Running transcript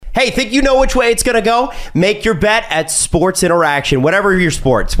Hey, think you know which way it's going to go? Make your bet at Sports Interaction. Whatever your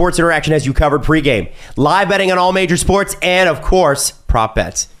sport, Sports Interaction has you covered pregame. Live betting on all major sports and, of course, prop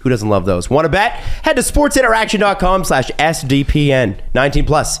bets. Who doesn't love those? Want to bet? Head to sportsinteraction.com/SDPN. 19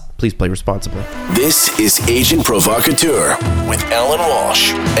 plus. Please play responsibly. This is Agent Provocateur with Alan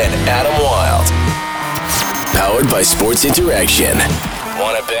Walsh and Adam Wilde. Powered by Sports Interaction.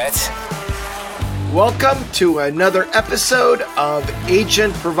 Want to bet? Welcome to another episode of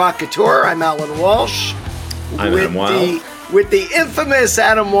Agent Provocateur. I'm Alan Walsh. I'm Adam Wilde. With the infamous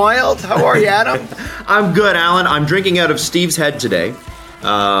Adam Wilde. How are you, Adam? I'm good, Alan. I'm drinking out of Steve's head today.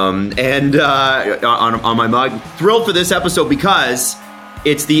 On my mug. Thrilled for this episode because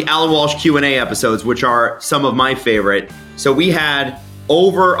it's the Alan Walsh Q&A episodes, which are some of my favorite. So we had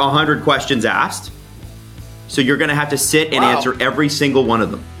over 100 questions asked. So you're going to have to sit and answer every single one of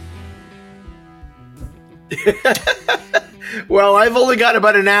them. Well, I've only got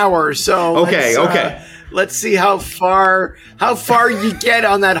about an hour, so okay. Let's see how far you get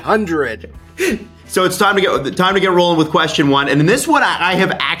on that 100. So it's time to get rolling with question one. And in this one, I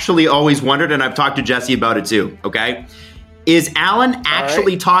have actually always wondered, and I've talked to Jesse about it too. Okay, is Alan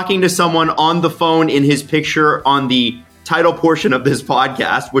actually talking to someone on the phone in his picture on the title portion of this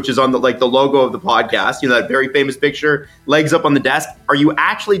podcast, which is on the logo of the podcast? You know, that very famous picture, legs up on the desk. Are you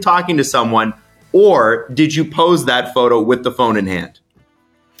actually talking to someone? Or did you pose that photo with the phone in hand?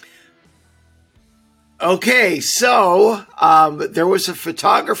 Okay, so there was a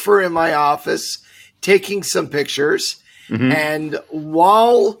photographer in my office taking some pictures. Mm-hmm. And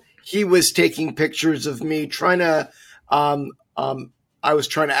while he was taking pictures of me, I was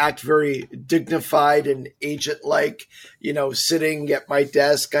trying to act very dignified and agent-like, sitting at my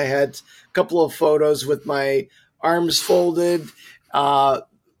desk. I had a couple of photos with my arms folded.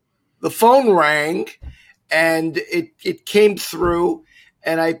 The phone rang, and it came through,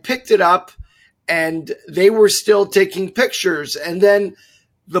 and I picked it up, and they were still taking pictures. And then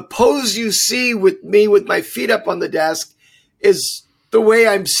the pose you see with me with my feet up on the desk is the way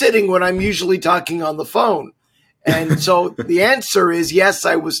I'm sitting when I'm usually talking on the phone. And so the answer is yes,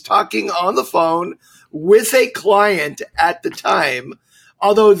 I was talking on the phone with a client at the time.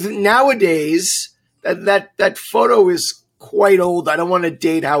 Although nowadays that photo is quite old. I don't want to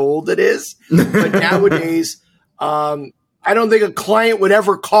date how old it is, but nowadays, I don't think a client would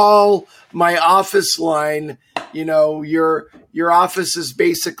ever call my office line. Your office is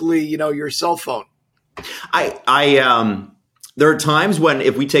basically, your cell phone. There are times when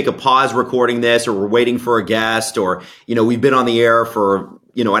if we take a pause recording this, or we're waiting for a guest, or, we've been on the air for,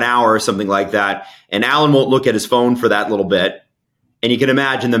 an hour or something like that, and Alan won't look at his phone for that little bit. And you can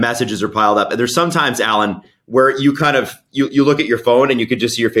imagine the messages are piled up. And there's sometimes, Alan, where you kind of, you look at your phone and you could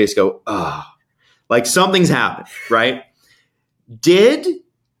just see your face go, like something's happened, right? Did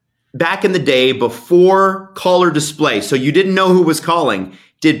back in the day before caller display, so you didn't know who was calling,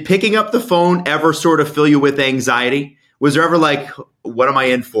 did picking up the phone ever sort of fill you with anxiety? Was there ever like, what am I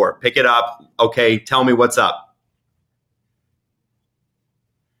in for? Pick it up. Okay, tell me what's up.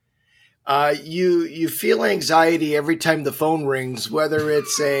 You feel anxiety every time the phone rings, whether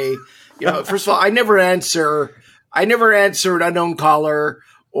it's first of all, I never answer an unknown caller,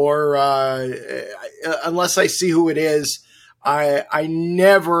 or unless I see who it is, I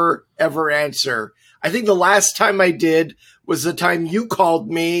never ever answer. I think the last time I did was the time you called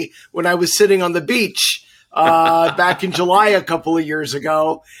me when I was sitting on the beach back in July a couple of years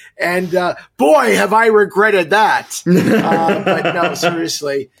ago, and boy, have I regretted that. But no,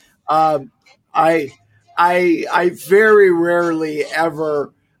 seriously. I very rarely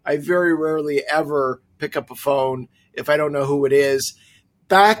ever pick up a phone if I don't know who it is.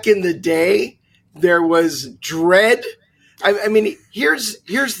 Back in the day, there was dread. I mean, here's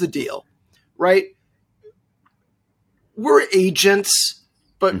the deal, right? We're agents,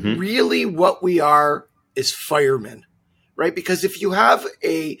 but really what we are is firemen, right? Because if you have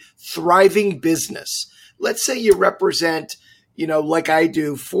a thriving business, let's say you represent, like I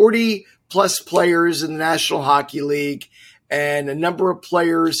do, 40 plus players in the National Hockey League and a number of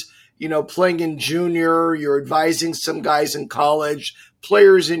players, playing in junior, you're advising some guys in college,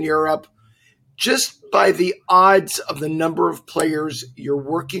 players in Europe. Just by the odds of the number of players you're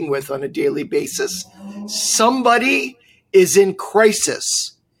working with on a daily basis, somebody is in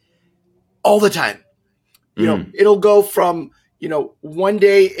crisis all the time. It'll go from, one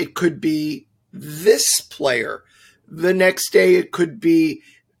day it could be this player. The next day it could be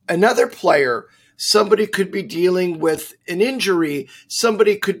another player. Somebody could be dealing with an injury.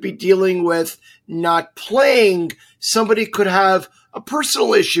 Somebody could be dealing with not playing. Somebody could have a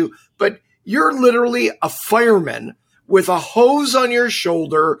personal issue. But you're literally a fireman with a hose on your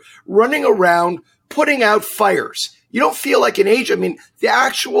shoulder, running around, putting out fires. You don't feel like an agent. I mean, the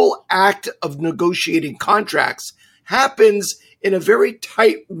actual act of negotiating contracts happens in a very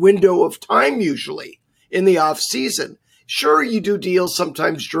tight window of time, usually in the off season. Sure, you do deals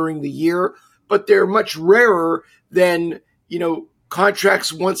sometimes during the year, but they're much rarer than,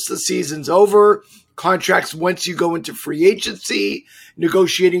 contracts once the season's over, contracts once you go into free agency,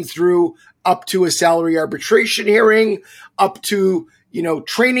 negotiating through up to a salary arbitration hearing, up to,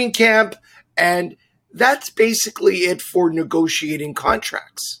 training camp. And that's basically it for negotiating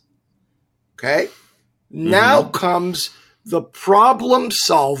contracts. Okay. Now comes the problem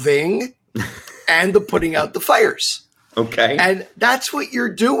solving and the putting out the fires. Okay. And that's what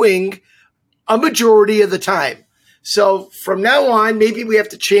you're doing a majority of the time. So from now on, maybe we have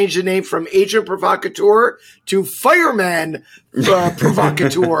to change the name from Agent Provocateur to Fireman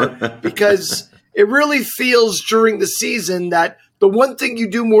Provocateur, because it really feels during the season that the one thing you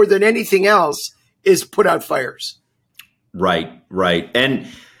do more than anything else is put out fires. Right. And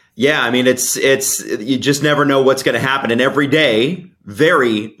yeah, I mean, it's you just never know what's going to happen. And every day,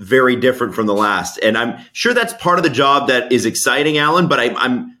 very, very different from the last. And I'm sure that's part of the job that is exciting, Alan, but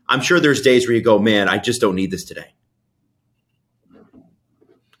I'm sure there's days where you go, man, I just don't need this today.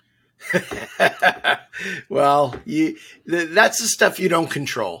 Well, that's the stuff you don't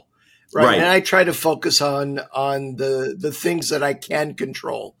control, right? And I try to focus on the things that I can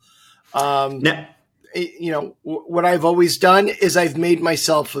control. Now, what I've always done is I've made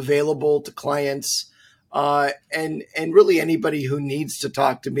myself available to clients, and really anybody who needs to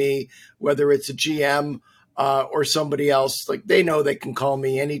talk to me, whether it's a GM or somebody else. Like, they know they can call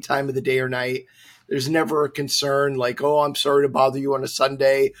me any time of the day or night. There's never a concern like, oh, I'm sorry to bother you on a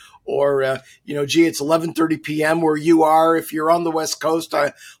Sunday, or, gee, it's 11:30 p.m. where you are. If you're on the West Coast,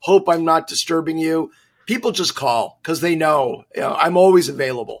 I hope I'm not disturbing you. People just call because they know, I'm always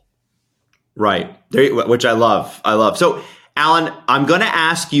available. Right. Which I love. So, Alan, I'm going to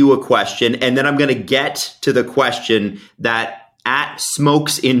ask you a question, and then I'm going to get to the question that at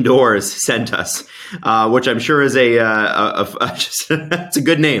Smokes Indoors sent us, which I'm sure is it's a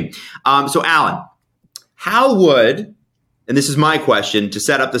good name. So, Alan, how would, and this is my question to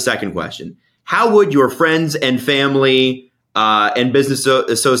set up the second question, how would your friends and family and business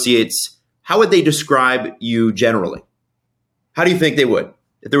associates, how would they describe you generally? How do you think they would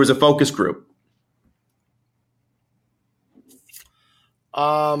if there was a focus group?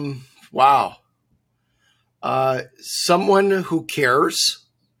 Wow. Someone who cares.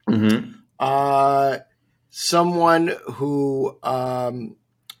 Someone who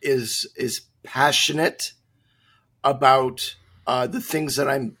is passionate about the things that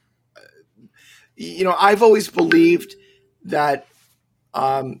I'm. I've always believed that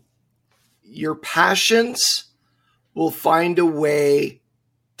your passions will find a way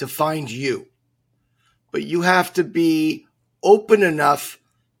to find you, but you have to be open enough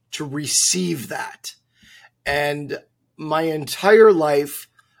to receive that. And my entire life,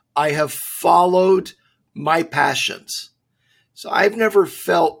 I have followed my passions. So I've never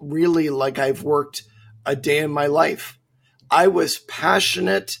felt really like I've worked a day in my life. I was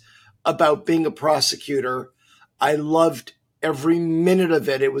passionate about being a prosecutor. I loved every minute of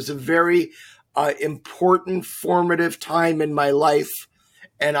it. It was a very important, formative time in my life.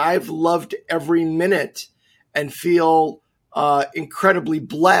 And I've loved every minute and feel incredibly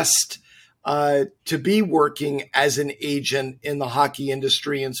blessed to be working as an agent in the hockey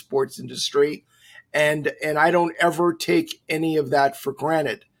industry and sports industry. And I don't ever take any of that for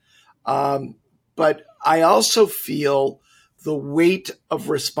granted. But I also feel the weight of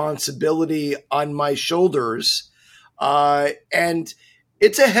responsibility on my shoulders. And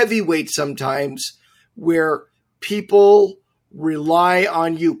it's a heavy weight sometimes, where people rely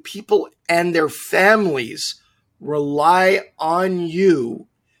on you, people and their families rely on you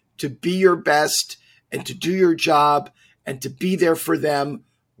to be your best and to do your job and to be there for them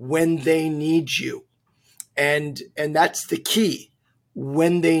when they need you. And that's the key,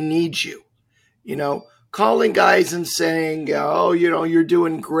 when they need you. Calling guys and saying, oh, you're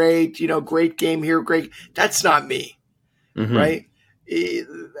doing great, great game here, great. That's not me, right?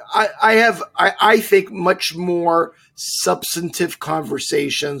 I think much more substantive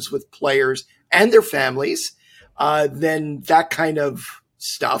conversations with players and their families than that kind of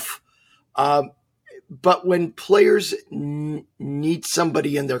stuff. But when players need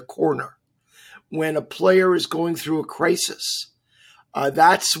somebody in their corner, when a player is going through a crisis,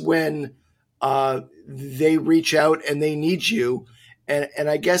 that's when they reach out and they need you. And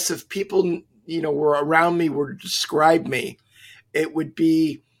I guess if people, were around me, were to describe me, it would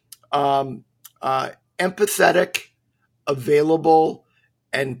be empathetic, available,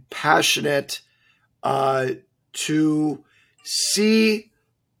 and passionate to see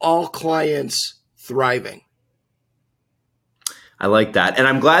all clients thriving. I like that. And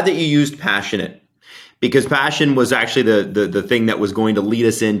I'm glad that you used passionate, because passion was actually the thing that was going to lead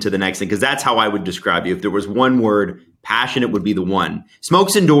us into the next thing, because that's how I would describe you. If there was one word, passionate would be the one.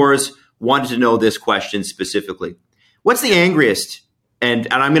 Smokes Indoors wanted to know this question specifically. What's the angriest, and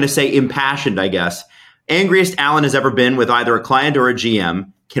I'm going to say impassioned, I guess, angriest Alan has ever been with either a client or a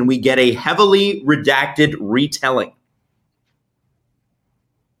GM? Can we get a heavily redacted retelling?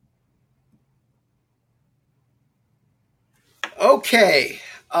 Okay,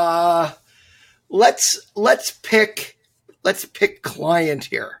 let's pick client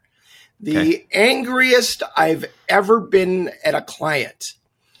here. The angriest I've ever been at a client.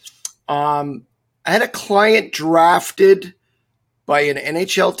 I had a client drafted by an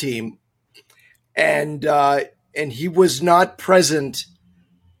NHL team, and he was not present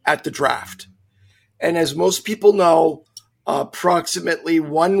at the draft. And as most people know, approximately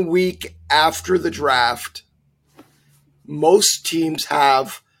 1 week after the draft, most teams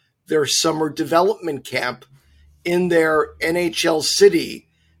have their summer development camp in their NHL city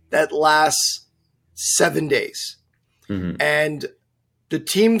that lasts 7 days. Mm-hmm. And the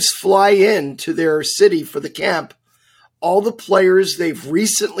teams fly in to their city for the camp, all the players they've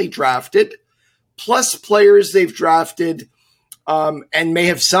recently drafted, plus players they've drafted and may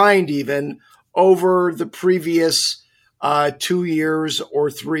have signed even over the previous 2 years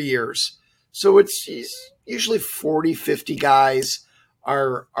or 3 years. So it's usually 40, 50 guys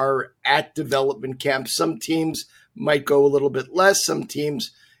are at development camp. Some teams might go a little bit less. Some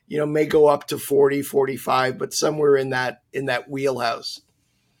teams, may go up to 40, 45, but somewhere in that wheelhouse.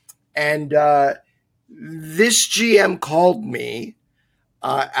 And this GM called me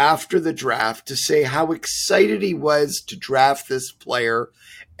after the draft to say how excited he was to draft this player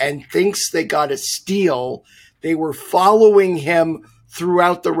and thinks they got a steal. They were following him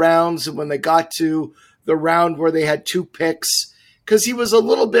throughout the rounds, and when they got to the round where they had 2 picks, because he was a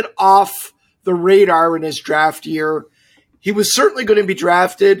little bit off the radar in his draft year. He was certainly going to be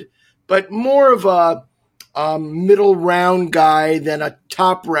drafted, but more of a middle round guy than a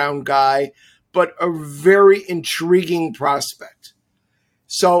top round guy, but a very intriguing prospect.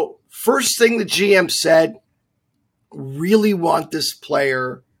 So first thing the GM said, really want this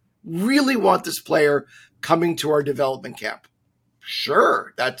player coming to our development camp.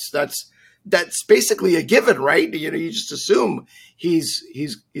 Sure, that's basically a given, right? You just assume he's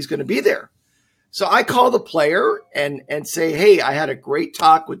going to be there. So I call the player and say, hey, I had a great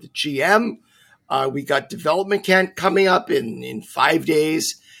talk with the GM. We got development camp coming up in 5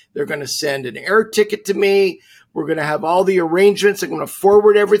 days. They're going to send an air ticket to me. We're going to have all the arrangements. I'm going to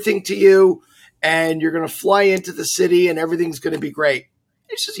forward everything to you, and you're going to fly into the city, and everything's going to be great.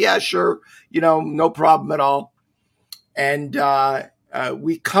 He says, yeah, sure. No problem at all. And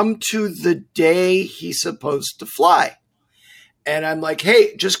we come to the day he's supposed to fly. And I'm like,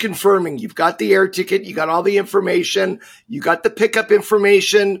 hey, just confirming, you've got the air ticket, you got all the information, you got the pickup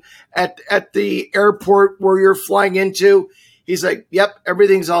information at the airport where you're flying into. He's like, yep,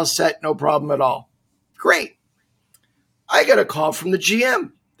 everything's all set, no problem at all. Great. I got a call from the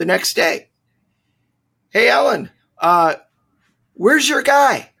GM the next day. Hey, Alan, where's your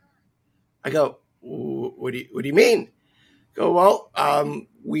guy? I go, what do you mean? I go, well,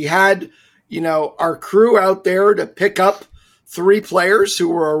 we had, our crew out there to pick up 3 players who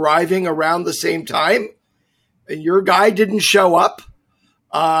were arriving around the same time, and your guy didn't show up.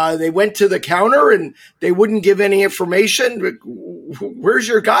 They went to the counter and they wouldn't give any information. Where's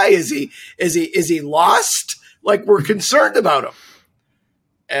your guy? Is he lost? Like, we're concerned about him.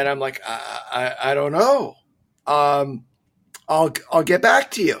 And I'm like, I don't know. I'll get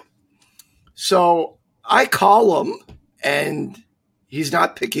back to you. So I call him and he's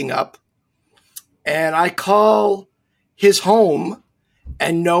not picking up. And I call his home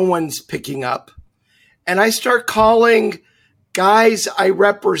and no one's picking up. And I start calling guys I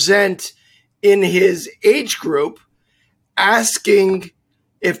represent in his age group, asking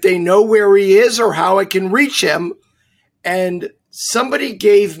if they know where he is or how I can reach him. And somebody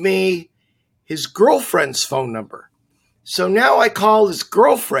gave me his girlfriend's phone number. So now I call his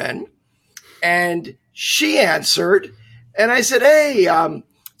girlfriend and she answered. And I said, hey,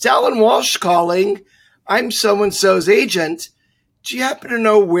 it's Alan Walsh calling. I'm so-and-so's agent. Do you happen to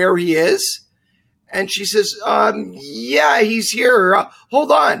know where he is? And she says, yeah, he's here.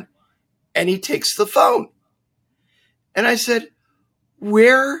 Hold on. And he takes the phone. And I said,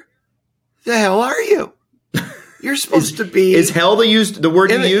 where the hell are you? You're supposed to be. Is hell the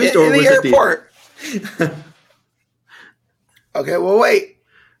word you used, or in was the it airport? Okay, well, wait.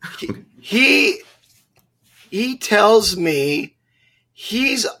 He tells me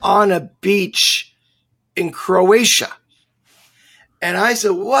he's on a beach in Croatia. And I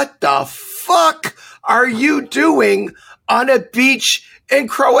said, what the fuck are you doing on a beach in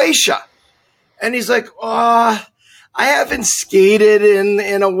Croatia? And he's like, I haven't skated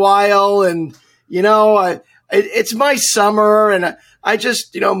in a while. And, it's my summer. And I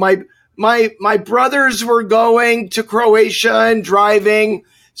just, my brothers were going to Croatia and driving.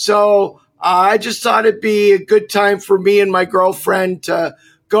 So I just thought it'd be a good time for me and my girlfriend to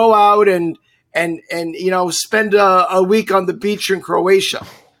go out and spend a week on the beach in Croatia.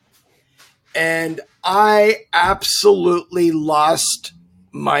 And I absolutely lost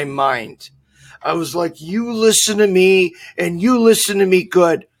my mind. I was like, you listen to me and you listen to me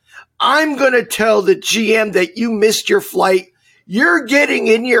good. I'm going to tell the GM that you missed your flight. You're getting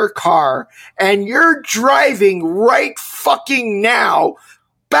in your car and you're driving right fucking now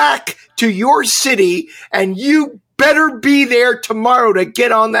back to your city, and you better be there tomorrow to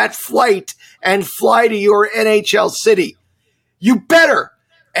get on that flight and fly to your NHL city. You better.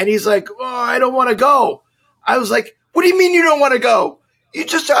 And he's like, I don't want to go. I was like, what do you mean you don't want to go? You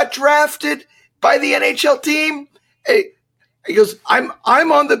just got drafted by the NHL team. He goes, I'm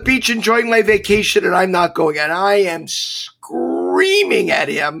on the beach enjoying my vacation and I'm not going. And I am screaming at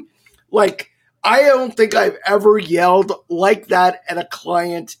him. Like, I don't think I've ever yelled like that at a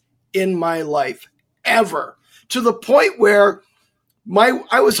client in my life, ever. To the point where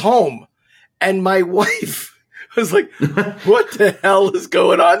I was home and my wife was like, what the hell is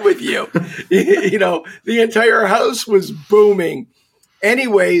going on with you? The entire house was booming.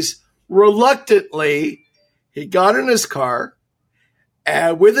 Anyways, reluctantly, he got in his car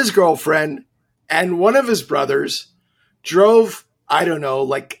with his girlfriend and one of his brothers, drove, I don't know,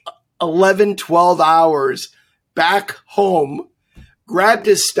 like 11, 12 hours back home, grabbed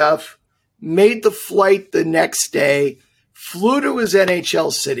his stuff, made the flight the next day, flew to his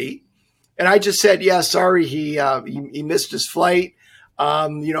NHL city. And I just said, yeah, sorry, he missed his flight.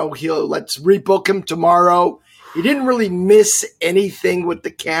 Let's rebook him tomorrow. He didn't really miss anything with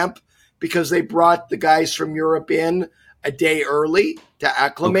the camp because they brought the guys from Europe in a day early to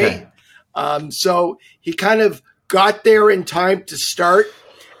acclimate. Okay. So he kind of got there in time to start.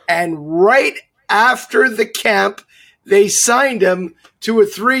 And right after the camp, they signed him to a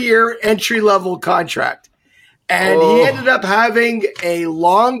 3-year entry-level contract. And he ended up having a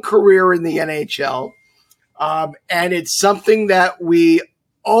long career in the NHL. And it's something that we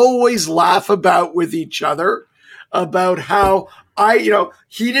always laugh about with each other, about how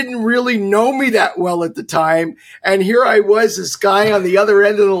he didn't really know me that well at the time. And here I was, this guy on the other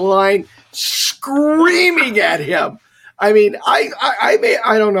end of the line screaming at him. I mean, I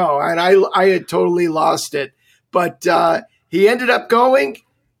don't know. And I had totally lost it. But he ended up going.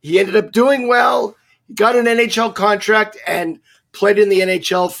 He ended up doing well. He got an NHL contract and played in the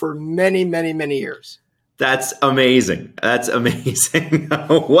NHL for many, many, many years. That's amazing. That's amazing.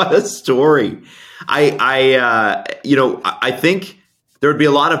 What a story. I think there would be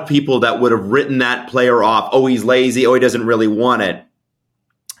a lot of people that would have written that player off. Oh, he's lazy. Oh, he doesn't really want it.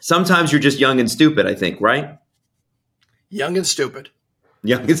 Sometimes you're just young and stupid, I think, right? Young and stupid.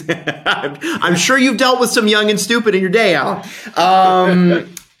 I'm sure you've dealt with some young and stupid in your day,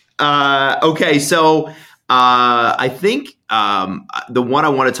 Alan. Okay, so I think the one I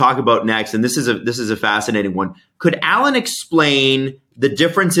want to talk about next, and this is a fascinating one. Could Alan explain the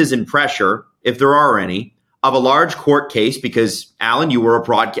differences in pressure, if there are any, of a large court case? Because Alan,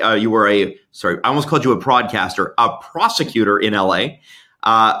 I almost called you a broadcaster, a prosecutor in LA,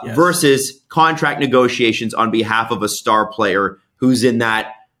 yes, versus contract negotiations on behalf of a star player who's in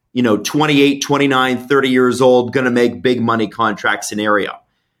that 28, 29, 30 years old, going to make big money contract scenario.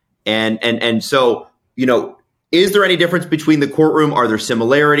 And so, is there any difference between the courtroom? Are there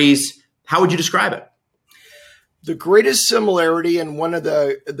similarities? How would you describe it? The greatest similarity, and one of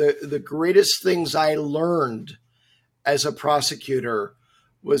the greatest things I learned as a prosecutor,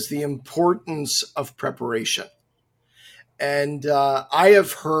 was the importance of preparation. And I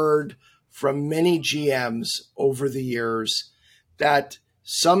have heard from many GMs over the years that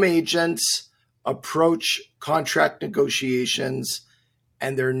some agents approach contract negotiations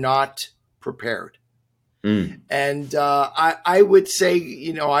and they're not prepared. And I would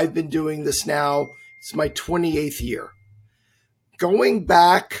say, I've been doing this now. It's my 28th year. Going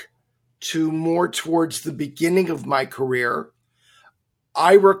back to more towards the beginning of my career,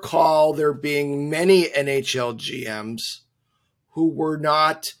 I recall there being many NHL GMs who were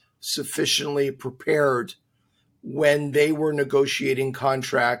not sufficiently prepared when they were negotiating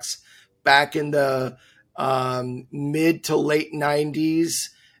contracts back in the mid to late 90s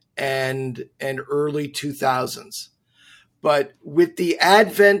and early 2000s. But with the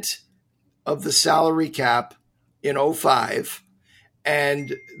advent of the salary cap in 05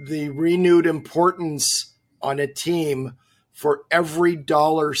 and the renewed importance on a team for every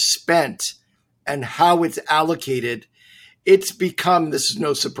dollar spent and how it's allocated, it's become, this is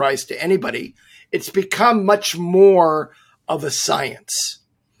no surprise to anybody, it's become much more of a science.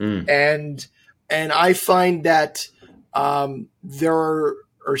 And I find that there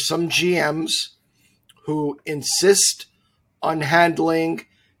are some GMs who insist on handling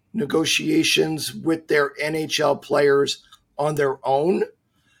negotiations with their NHL players on their own,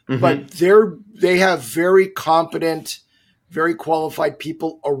 but they have very competent, very qualified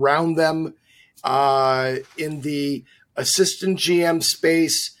people around them in the assistant GM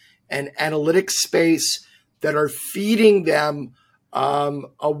space and analytics space that are feeding them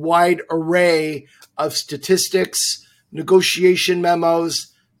a wide array of statistics, negotiation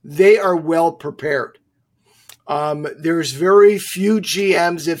memos. They are well prepared. There's very few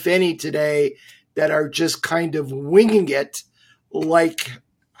GMs, if any, today that are just kind of winging it like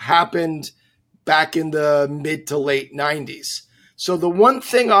happened back in the mid to late 90s. So the one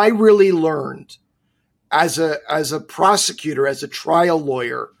thing I really learned as a prosecutor, as a trial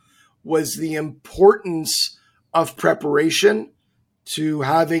lawyer, was the importance of preparation to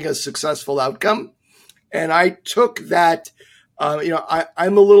having a successful outcome. And I took that,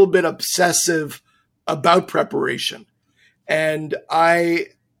 I'm a little bit obsessive about preparation. And I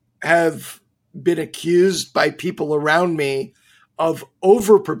have been accused by people around me of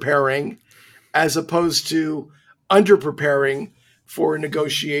over-preparing as opposed to under-preparing for a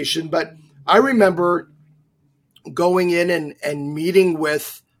negotiation. But I remember going in and meeting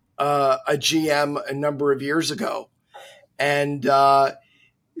with a GM a number of years ago. And the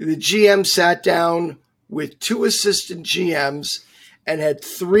GM sat down with two assistant GMs and had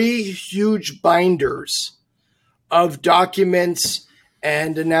 3 huge binders of documents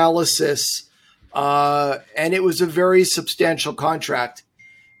and analysis. And it was a very substantial contract.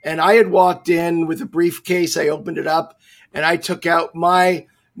 And I had walked in with a briefcase. I opened it up and I took out my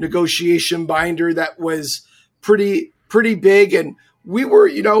negotiation binder that was pretty big. And we were,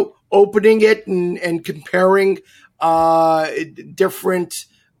 opening it and comparing different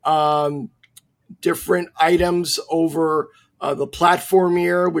items over the platform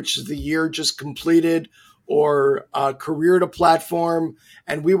year, which is the year just completed, or career to platform.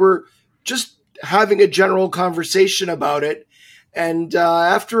 And we were just having a general conversation about it. And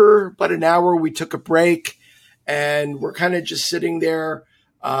after about an hour, we took a break and we're kind of just sitting there,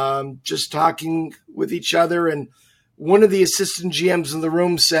 just talking with each other. And one of the assistant GMs in the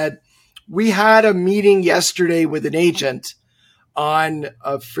room said, "We had a meeting yesterday with an agent on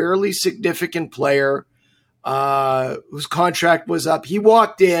a fairly significant player whose contract was up. He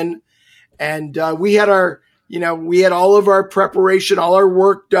walked in and we had all of our preparation, all our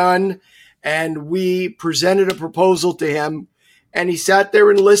work done, and we presented a proposal to him. And he sat there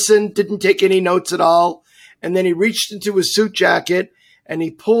and listened, didn't take any notes at all. And then he reached into his suit jacket and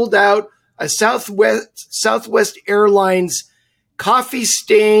he pulled out a Southwest Airlines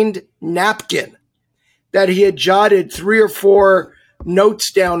coffee-stained napkin that he had jotted 3 or 4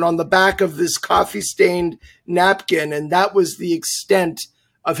 notes down on the back of this coffee-stained napkin. And that was the extent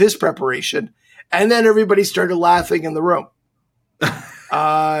of his preparation. And then everybody started laughing in the room.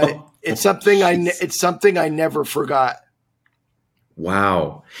 It's something I never forgot.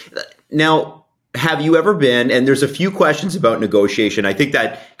 Wow. Now, have you ever been, and there's a few questions about negotiation. I think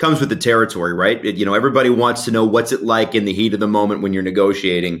that comes with the territory, right? Everybody wants to know what's it like in the heat of the moment when you're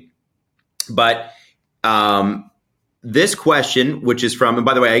negotiating. But this question, which is from, and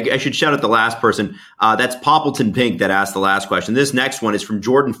by the way, I should shout out the last person. That's Poppleton Pink that asked the last question. This next one is from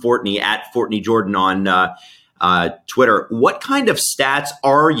Jordan Fortney at Fortney Jordan on Twitter. What kind of stats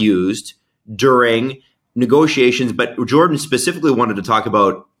are used during negotiations? But Jordan specifically wanted to talk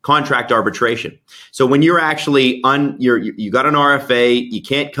about contract arbitration. So when you're actually you got an RFA, you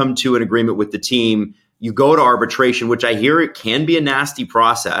can't come to an agreement with the team, you go to arbitration, which I hear it can be a nasty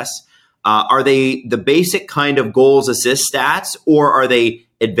process. Are they the basic kind of goals assist stats, or are they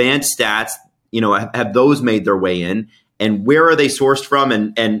advanced stats? Have those made their way in, and where are they sourced from?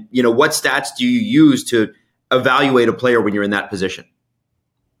 And what stats do you use to evaluate a player when you're in that position?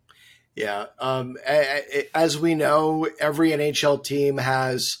 Yeah. As we know, every NHL team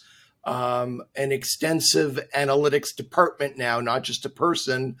has an extensive analytics department now, not just a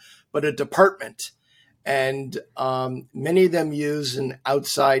person, but a department. And many of them use an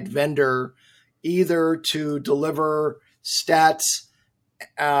outside vendor either to deliver stats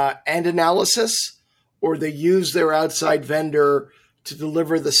and analysis, or they use their outside vendor to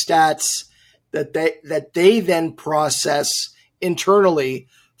deliver the stats that they then process internally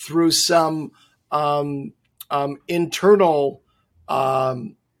through some internal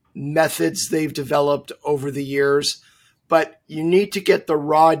methods they've developed over the years. But you need to get the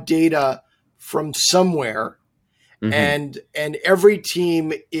raw data from somewhere. Mm-hmm. And every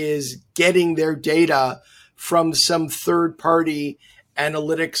team is getting their data from some third-party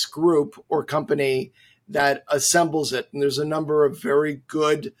analytics group or company that assembles it. And there's a number of very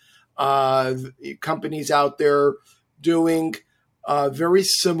good companies out there doing very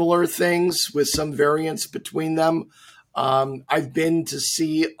similar things with some variance between them. I've been to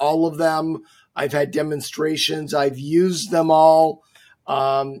see all of them. I've had demonstrations. I've used them all.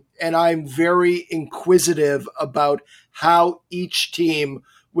 And I'm very inquisitive about how each team,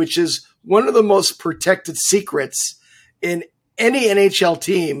 which is one of the most protected secrets in any NHL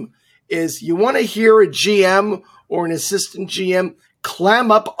team, is you want to hear a GM or an assistant GM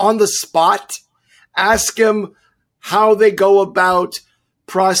clam up on the spot, ask him how they go about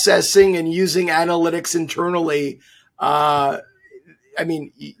processing and using analytics internally.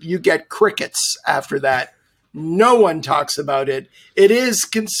 You get crickets after that. No one talks about it. It is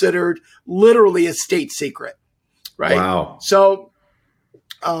considered literally a state secret, right? Wow. So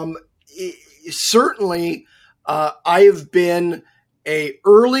certainly I have been an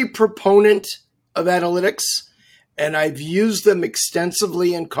early proponent of analytics, and I've used them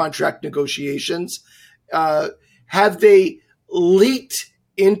extensively in contract negotiations. Have they leaked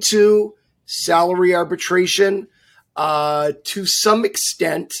into salary arbitration? To some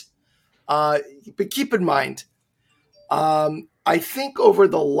extent. But keep in mind, I think over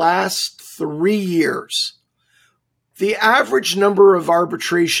the last 3 years, the average number of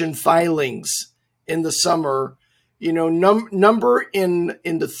arbitration filings in the summer, number in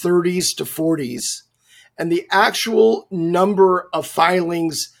the 30s to 40s, and the actual number of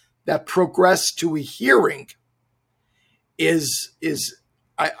filings that progress to a hearing is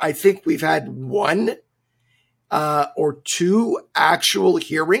I think we've had one or two actual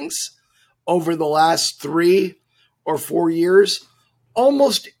hearings over the last 3 or 4 years.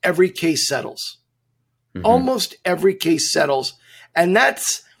 Almost every case settles. Mm-hmm. Almost every case settles. And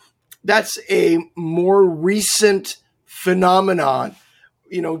that's a more recent phenomenon.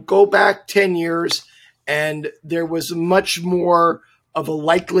 Go back 10 years and there was much more of a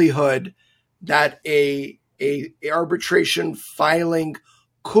likelihood that a arbitration filing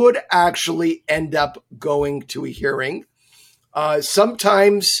could actually end up going to a hearing.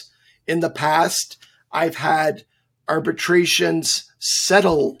 Sometimes in the past, I've had arbitrations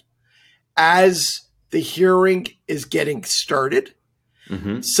settle as the hearing is getting started.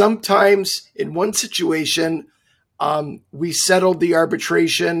 Mm-hmm. Sometimes in one situation, we settled the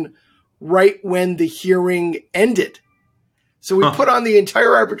arbitration right when the hearing ended. So we put on the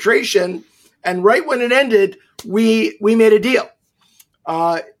entire arbitration, and right when it ended, we made a deal.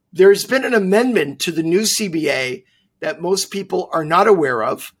 There's been an amendment to the new CBA that most people are not aware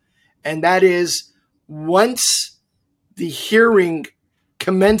of, and that is once the hearing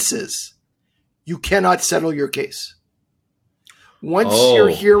commences, you cannot settle your case. Once your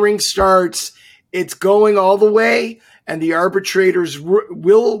hearing starts, it's going all the way, and the arbitrators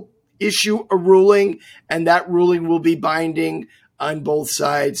will issue a ruling, and that ruling will be binding on both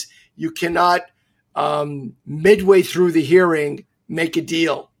sides. You cannot, midway through the hearing, make a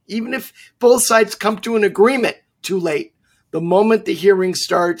deal. Even if both sides come to an agreement too late, the moment the hearing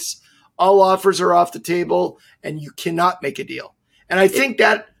starts, all offers are off the table and you cannot make a deal. And I think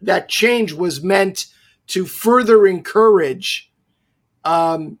that change was meant to further encourage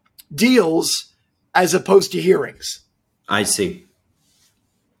deals as opposed to hearings. I see.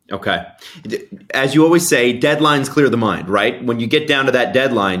 Okay. As you always say, deadlines clear the mind, right? When you get down to that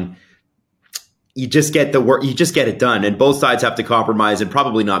deadline, you just get the work, you just get it done, and both sides have to compromise and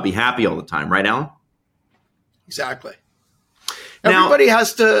probably not be happy all the time, right, Alan? Exactly. Everybody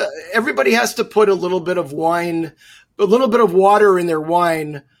has to put a little bit of water in their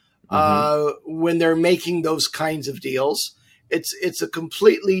wine when they're making those kinds of deals. It's a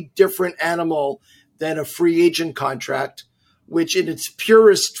completely different animal than a free agent contract, which in its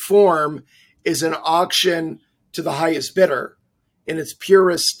purest form is an auction to the highest bidder. In its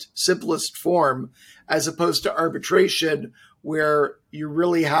purest, simplest form, as opposed to arbitration, where you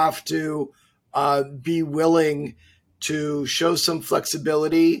really have to be willing to show some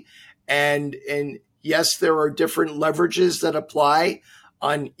flexibility. And yes, there are different leverages that apply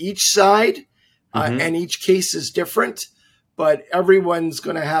on each side, and each case is different, but everyone's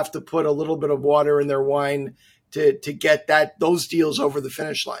going to have to put a little bit of water in their wine to get those deals over the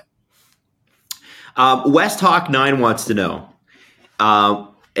finish line. West Hawk 9 wants to know,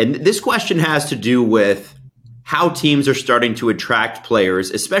 and this question has to do with how teams are starting to attract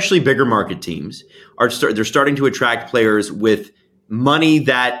players, especially bigger market teams. They're starting to attract players with money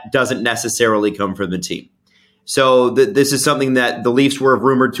that doesn't necessarily come from the team. So this is something that the Leafs were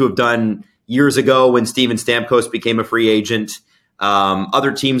rumored to have done years ago when Steven Stamkos became a free agent.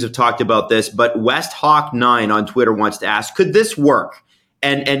 Other teams have talked about this, but West Hawk 9 on Twitter wants to ask, could this work?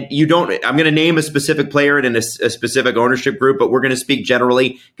 And you don't, I'm going to name a specific player and a specific ownership group, but we're going to speak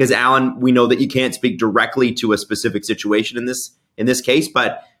generally because Alan, we know that you can't speak directly to a specific situation in this case,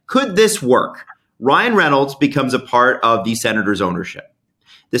 but could this work? Ryan Reynolds becomes a part of the Senators ownership.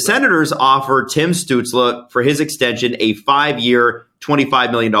 The Senators offer Tim Stützle for his extension a 5-year,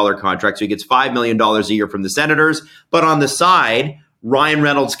 $25 million contract. So he gets $5 million a year from the Senators. But on the side, Ryan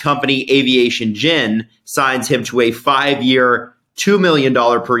Reynolds' company, Aviation Gin, signs him to a 5-year, $2 million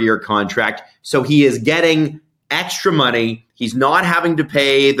per year contract. So he is getting extra money. He's not having to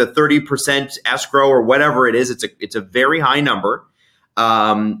pay the 30% escrow or whatever it is. It's a very high number.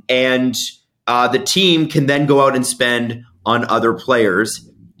 And the team can then go out and spend on other players.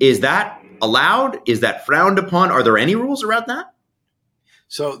 Is that allowed? Is that frowned upon? Are there any rules around that?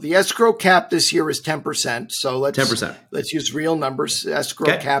 So the escrow cap this year is 10%. So let's 10%. Let's use real numbers.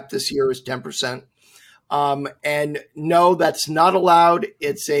 Escrow cap this year is 10%. And no, that's not allowed.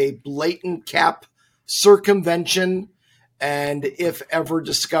 It's a blatant cap circumvention, and if ever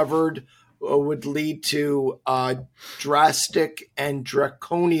discovered, would lead to drastic and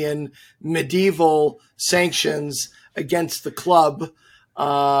draconian medieval sanctions against the club.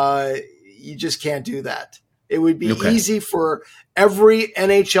 You just can't do that. It would be easy for every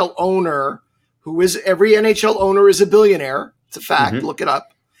NHL owner every NHL owner is a billionaire. It's a fact. Mm-hmm. Look it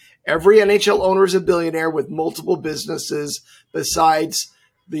up. Every NHL owner is a billionaire with multiple businesses besides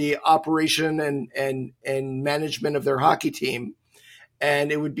the operation and management of their hockey team.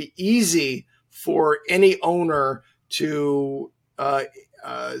 And it would be easy for any owner to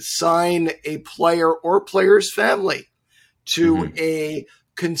sign a player or player's family to a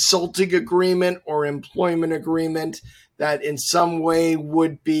consulting agreement or employment agreement that in some way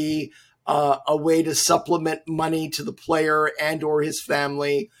would be a way to supplement money to the player and or his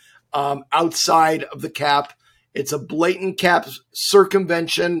family outside of the cap. It's a blatant cap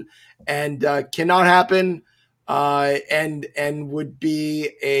circumvention and cannot happen and would be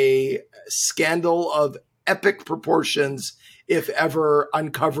a scandal of epic proportions if ever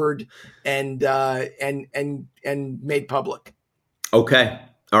uncovered and made public. Okay.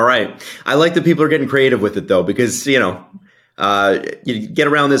 All right. I like that people are getting creative with it, though, because, you get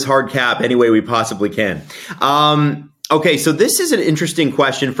around this hard cap any way we possibly can. Okay, so this is an interesting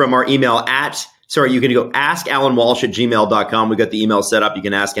question from our email you can go askalanwalsh@gmail.com. We got the email set up. You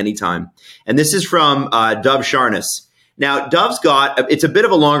can ask anytime. And this is from Dov Sharnas. Now, Dov's it's a bit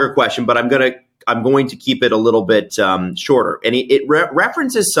of a longer question, but I'm going to keep it a little bit shorter. And it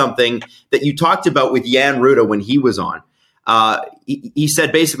references something that you talked about with Jan Rutta when he was on. He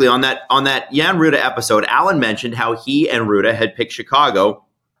said basically on that Jan Rutta episode, Alan mentioned how he and Rutta had picked Chicago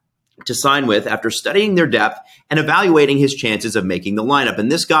to sign with after studying their depth and evaluating his chances of making the lineup.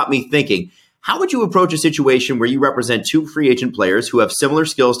 And this got me thinking, how would you approach a situation where you represent two free agent players who have similar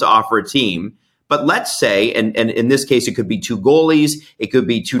skills to offer a team? But let's say, and in this case, it could be two goalies, it could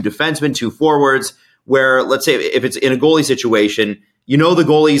be two defensemen, two forwards, where let's say if it's in a goalie situation,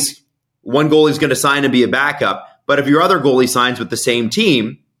 one goalie's going to sign and be a backup. But if your other goalie signs with the same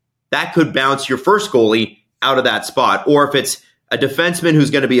team, that could bounce your first goalie out of that spot. Or if it's a defenseman who's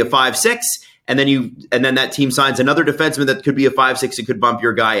going to be a 5'6", and then that team signs another defenseman that could be a 5'6", it could bump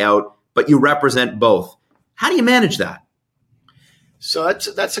your guy out, but you represent both. How do you manage that? So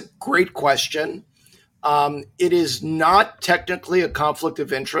that's a great question. It is not technically a conflict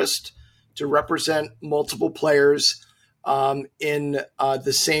of interest to represent multiple players in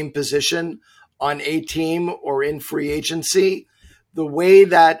the same position on a team or in free agency. The way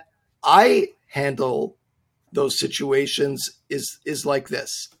that I handle those situations is like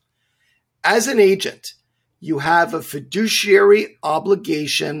this. As an agent, you have a fiduciary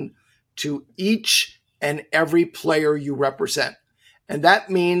obligation to each and every player you represent. And that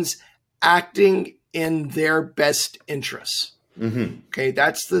means acting in their best interests. Mm-hmm. Okay,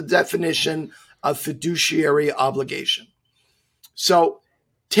 that's the definition of fiduciary obligation. So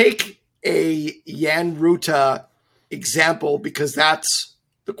take a Jan Rutta example, because that's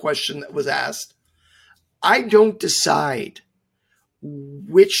the question that was asked. I don't decide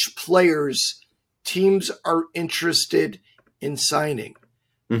which players teams are interested in signing.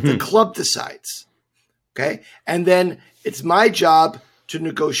 Mm-hmm. The club decides. Okay. And then it's my job to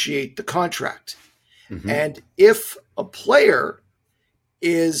negotiate the contract. And if a player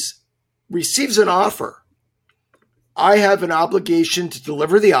receives an offer, I have an obligation to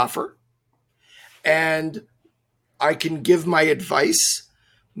deliver the offer, and I can give my advice.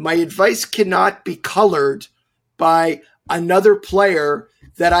 My advice cannot be colored by another player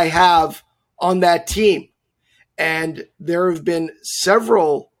that I have on that team. And there have been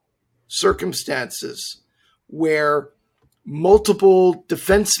several circumstances where multiple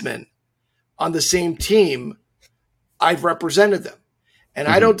defensemen on the same team, I've represented them. And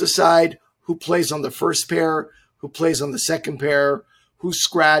I don't decide who plays on the first pair, who plays on the second pair, who's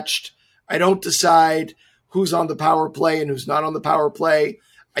scratched. I don't decide who's on the power play and who's not on the power play.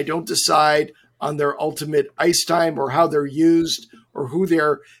 I don't decide on their ultimate ice time or how they're used or who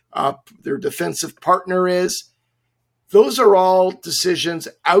their defensive partner is. Those are all decisions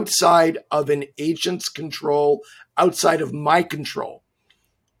outside of an agent's control, outside of my control.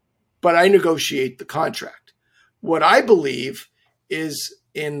 But I negotiate the contract. What I believe is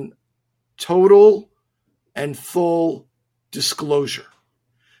in total and full disclosure.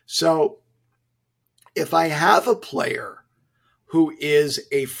 So if I have a player who is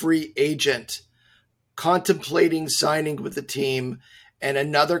a free agent contemplating signing with the team and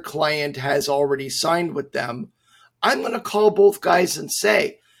another client has already signed with them, I'm going to call both guys and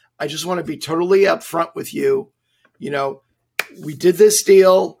say, I just want to be totally upfront with you. You know, we did this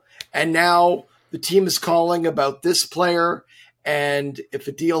deal and now the team is calling about this player. And if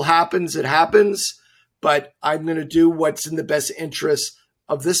a deal happens, it happens. But I'm going to do what's in the best interest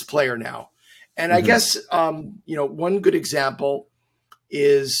of this player now. And I guess, one good example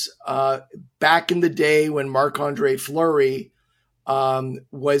is back in the day when Marc-Andre Fleury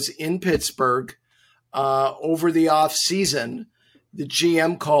was in Pittsburgh over the off season, the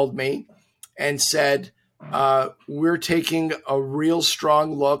GM called me and said, we're taking a real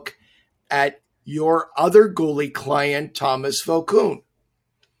strong look at your other goalie client, Thomas Vokoun.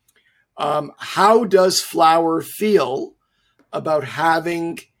 How does Flower feel about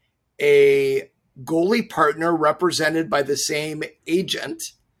having a goalie partner represented by the same agent?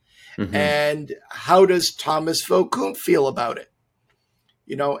 And how does Thomas Vokoun feel about it?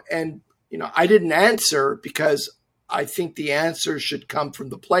 I didn't answer because I think the answer should come from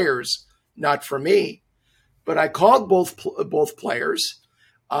the players, not from me. But I called both players.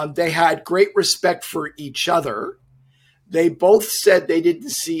 They had great respect for each other. They both said they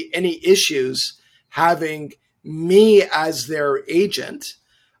didn't see any issues having me as their agent.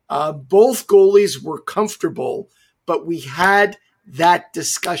 Both goalies were comfortable, but we had that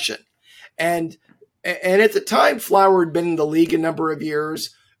discussion. And at the time, Flower had been in the league a number of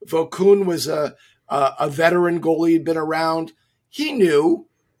years. Vokoun was a veteran goalie, had been around. He knew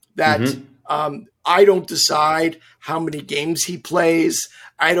that I don't decide how many games he plays.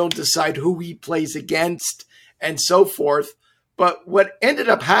 I don't decide who he plays against and so forth. But what ended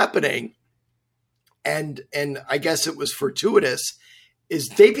up happening, and I guess it was fortuitous, is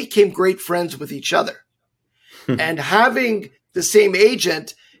they became great friends with each other. And having the same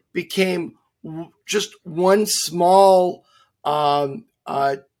agent became just one small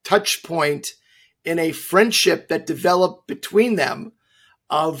touch point in a friendship that developed between them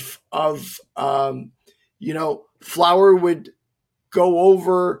of Flower would go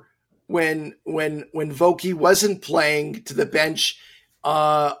over when Vokey wasn't playing to the bench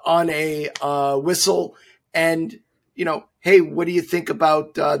on a whistle and, hey, what do you think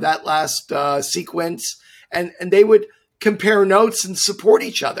about that last sequence? And they would compare notes and support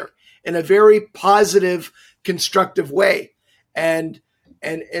each other in a very positive, constructive way. And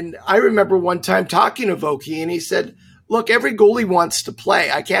I remember one time talking to Vokey, and he said, look, every goalie wants to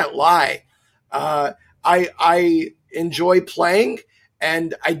play. I can't lie. I enjoy playing,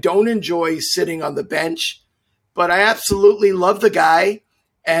 and I don't enjoy sitting on the bench, but I absolutely love the guy,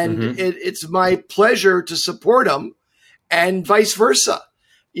 and it's my pleasure to support him, and vice versa.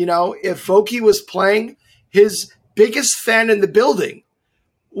 If Vokey was playing, his biggest fan in the building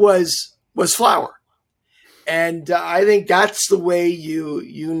was Flower. And I think that's the way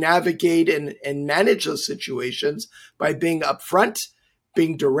you navigate and manage those situations, by being upfront,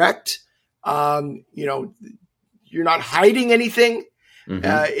 being direct. You're not hiding anything.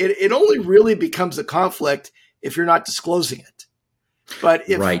 It only really becomes a conflict if you're not disclosing it. But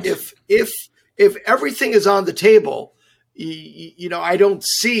if everything is on the table, I don't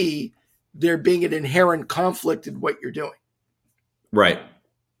see there being an inherent conflict in what you're doing. Right.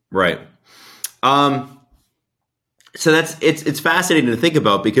 So it's fascinating to think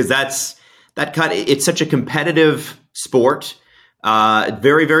about, because it's such a competitive sport.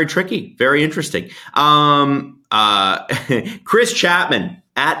 Very, very tricky, very interesting. Chris Chapman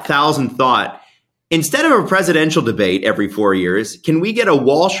at 1000 Thought. instead of a presidential debate every 4 years, can we get a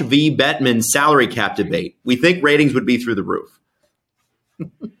Walsh v. Bettman salary cap debate? We think ratings would be through the roof.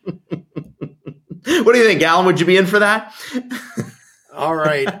 What do you think, Alan? Would you be in for that? All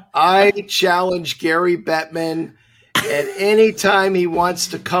right. I challenge Gary Bettman at any time he wants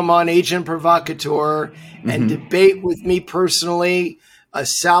to come on Agent Provocateur and debate with me personally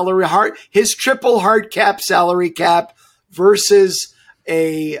his triple hard cap salary cap versus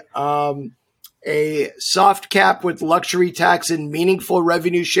a soft cap with luxury tax and meaningful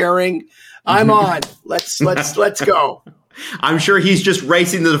revenue sharing. I'm on. Let's go. I'm sure he's just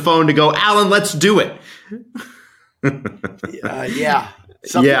racing to the phone to go, Alan, let's do it. Yeah.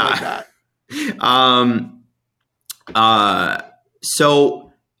 Something like that.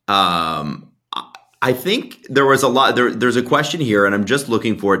 I think there was a lot. There's a question here, and I'm just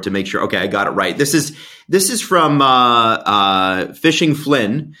looking for it to make sure. Okay, I got it right. This is from Fishing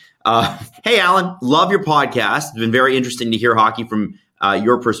Flynn. Hey, Alan, love your podcast. It's been very interesting to hear hockey from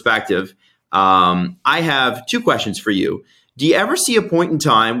your perspective. I have two questions for you. Do you ever see a point in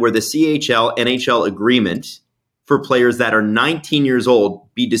time where the CHL NHL agreement for players that are 19 years old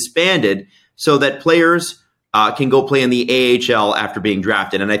be disbanded so that players can go play in the AHL after being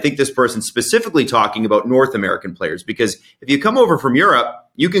drafted? And I think this person's specifically talking about North American players, because if you come over from Europe,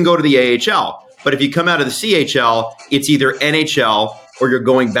 you can go to the AHL. But if you come out of the CHL, it's either NHL or you're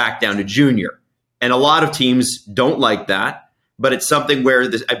going back down to junior. And a lot of teams don't like that. But it's something where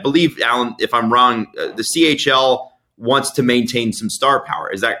I believe, Alan, if I'm wrong, the CHL wants to maintain some star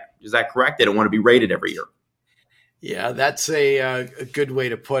power. Is that correct? They don't want to be rated every year. Yeah, that's a good way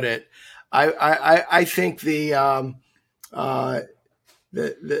to put it. I think the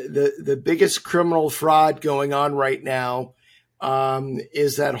biggest criminal fraud going on right now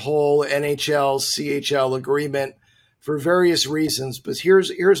is that whole NHL CHL agreement for various reasons. But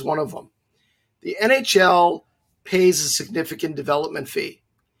here's one of them: the NHL pays a significant development fee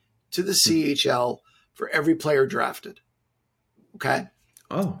to the CHL for every player drafted. Okay.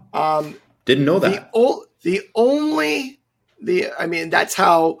 Oh, didn't know that.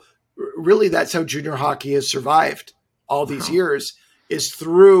 That's how junior hockey has survived all these years, is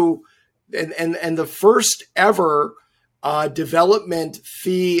through, and the first ever development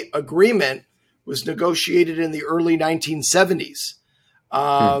fee agreement was negotiated in the early 1970s.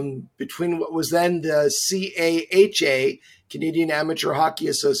 Between what was then the CAHA, Canadian Amateur Hockey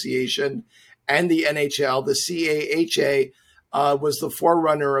Association, and the NHL. The CAHA was the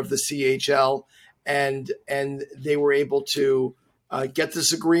forerunner of the CHL, and they were able to get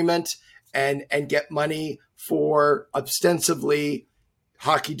this agreement and get money for ostensibly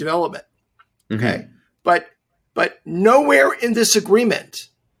hockey development. Okay, but nowhere in this agreement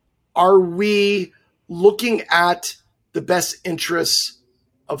are we looking at the best interests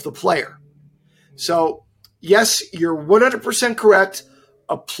of the player. So, yes, you're 100% correct.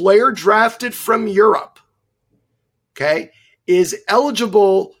 A player drafted from Europe, okay, is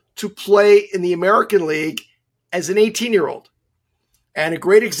eligible to play in the American League as an 18-year-old. And a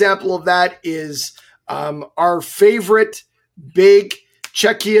great example of that is our favorite big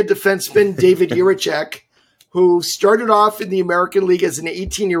Czechia defenseman, David Jiricek, who started off in the American League as an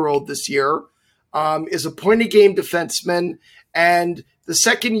 18-year-old this year, is a point-a-game defenseman and the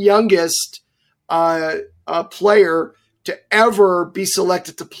second youngest player to ever be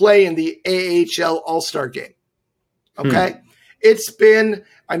selected to play in the AHL All-Star game. Okay? It's been,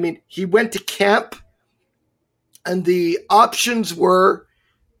 he went to camp, and the options were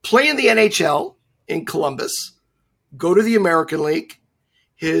play in the NHL in Columbus, go to the American League.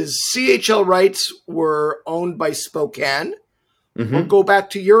 His CHL rights were owned by Spokane, or go back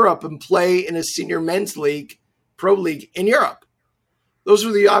to Europe and play in a senior men's league, pro league in Europe. Those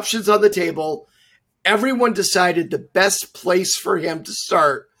were the options on the table. Everyone decided the best place for him to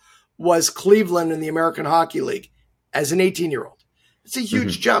start was Cleveland in the American Hockey League as an 18-year-old. It's a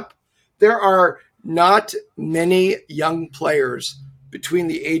huge jump. There are not many young players between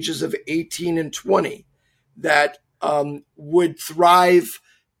the ages of 18 and 20 that would thrive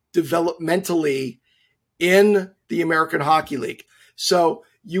developmentally in the American Hockey League. So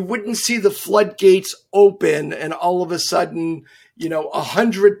you wouldn't see the floodgates open and all of a sudden,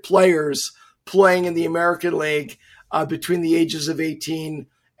 100 players playing in the American League between the ages of 18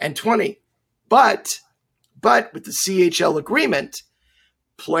 and 20. But with the CHL agreement,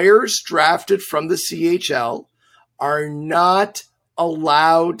 players drafted from the CHL are not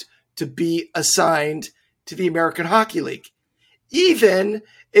allowed to be assigned to the American Hockey League, even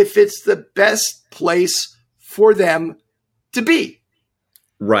if it's the best place for them to be.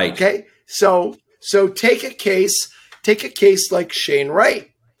 Right. Okay. So take a case like Shane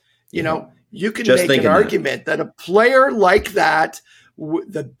Wright. you can Just make an argument that a player like that,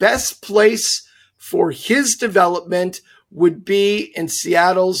 the best place for his development would be in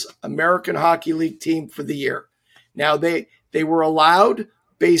Seattle's American Hockey League team for the year. Now, they were allowed,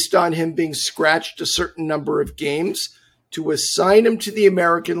 based on him being scratched a certain number of games, to assign him to the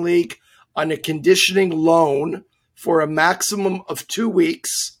American League on a conditioning loan for a maximum of 2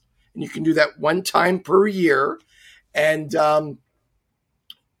 weeks. And you can do that one time per year. And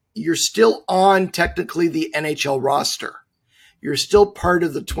you're still on technically the NHL roster. You're still part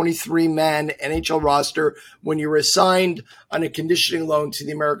of the 23-man NHL roster when you're assigned on a conditioning loan to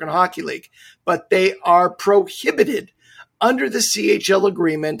the American Hockey League. But they are prohibited under the CHL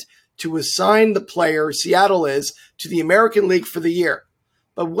agreement to assign the player, Seattle is, to the American League for the year.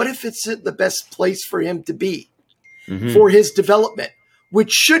 But what if it's the best place for him to be for his development,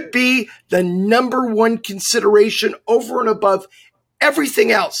 which should be the number one consideration over and above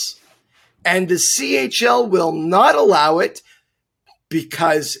everything else? And the CHL will not allow it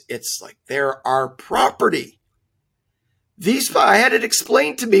because it's like they're our property. I had it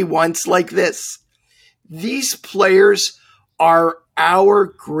explained to me once like this. These players are our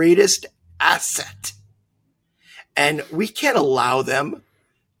greatest asset. And we can't allow them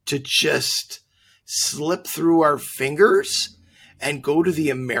to just slip through our fingers and go to the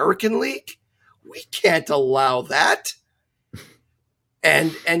American League. We can't allow that.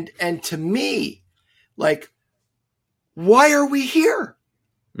 And to me, like, why are we here?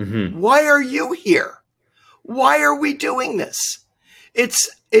 Why are you here? Why are we doing this?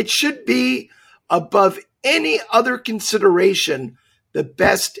 It should be above any other consideration the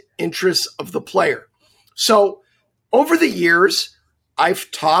best interests of the player. So over the years, I've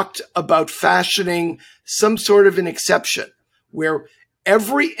talked about fashioning some sort of an exception where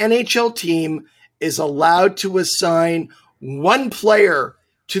every NHL team is allowed to assign one player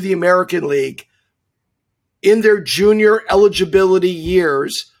to the American League in their junior eligibility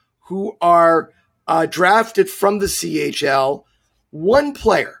years who are drafted from the CHL, one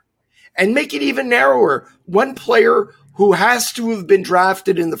player, and make it even narrower, one player who has to have been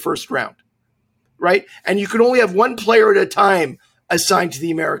drafted in the first round, right? And you can only have one player at a time assigned to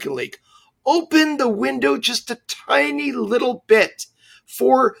the American League. Open the window just a tiny little bit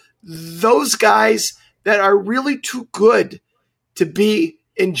for those guys that are really too good to be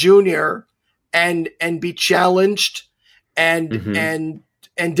in junior and be challenged and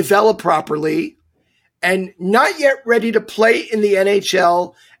develop properly and not yet ready to play in the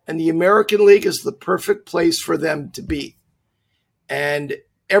NHL, and the American League is the perfect place for them to be. And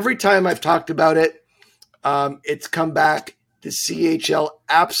every time I've talked about it, it's come back. The CHL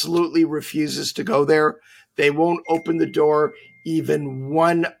absolutely refuses to go there. They won't open the door even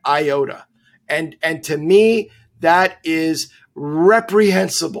one iota. And to me, that is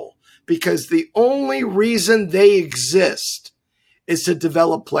reprehensible, because the only reason they exist is to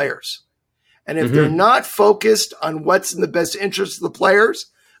develop players. And if they're not focused on what's in the best interest of the players,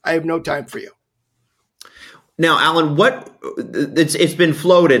 I have no time for you. Now, Alan, it's been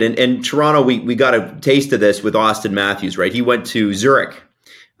floated, and Toronto, we got a taste of this with Austin Matthews, right? He went to Zurich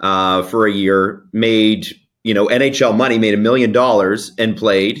for a year, made NHL money, made $1 million, and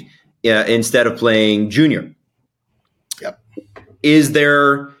played instead of playing junior. Yep. Is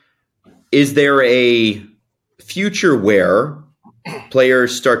there a future where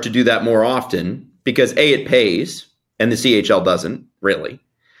players start to do that more often? Because A, it pays, and the CHL doesn't really.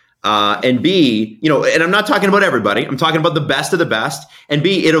 And B, and I'm not talking about everybody. I'm talking about the best of the best. And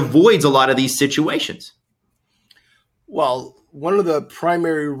B, it avoids a lot of these situations. Well, one of the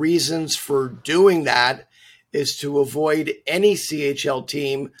primary reasons for doing that is to avoid any CHL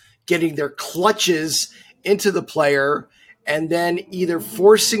team getting their clutches into the player and then either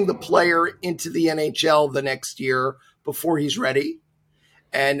forcing the player into the NHL the next year before he's ready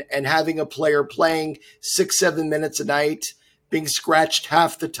and having a player playing 6-7 minutes a night, being scratched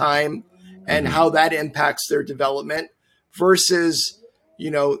half the time, and how that impacts their development versus,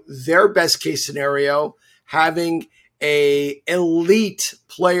 their best case scenario, having a elite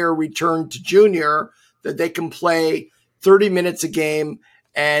player return to junior that they can play 30 minutes a game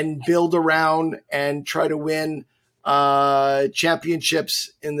and build around and try to win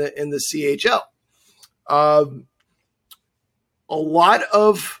championships in the CHL. A lot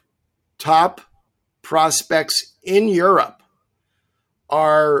of top prospects in Europe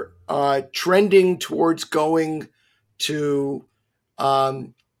are trending towards going to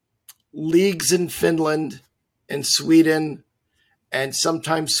leagues in Finland and Sweden and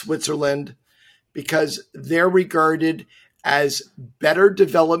sometimes Switzerland, because they're regarded as better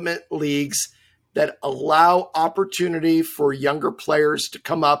development leagues that allow opportunity for younger players to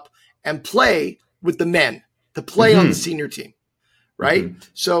come up and play with the men to play on the senior team, right?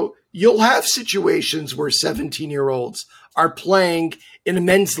 So you'll have situations where 17-year-olds are playing in a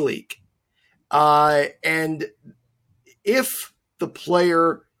men's league. And if the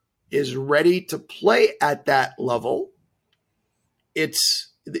player is ready to play at that level,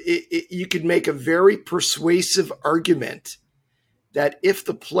 you could make a very persuasive argument that if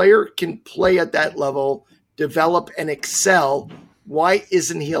the player can play at that level, develop and excel, why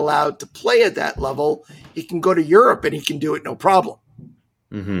isn't he allowed to play at that level? He can go to Europe and he can do it no problem.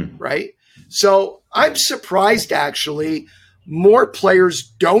 Right? So I'm surprised, actually, more players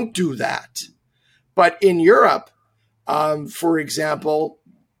don't do that. But in Europe, for example,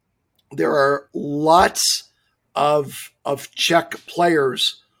 there are lots of Czech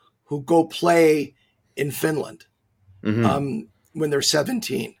players who go play in Finland when they're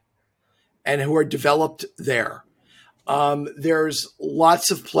 17 and who are developed there. There's lots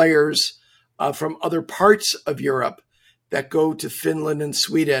of players from other parts of Europe that go to Finland and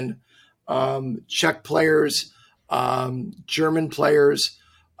Sweden, Czech players, German players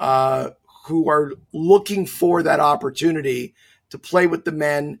who are looking for that opportunity to play with the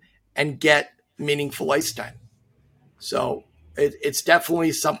men and get meaningful ice time. So it's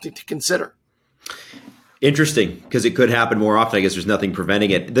definitely something to consider. Interesting, because it could happen more often. I guess there's nothing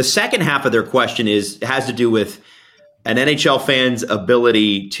preventing it. The second half of their question has to do with an NHL fan's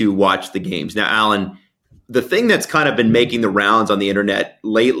ability to watch the games. Now, Alan, the thing that's kind of been making the rounds on the internet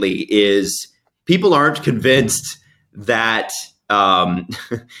lately is people aren't convinced that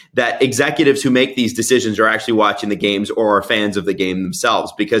that executives who make these decisions are actually watching the games or are fans of the game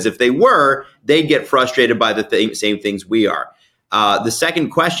themselves. Because if they were, they'd get frustrated by the same things we are. The second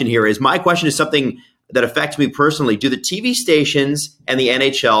question here is, my question is something that affects me personally. Do the TV stations and the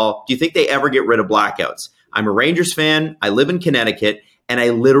NHL, do you think they ever get rid of blackouts? I'm a Rangers fan. I live in Connecticut, and I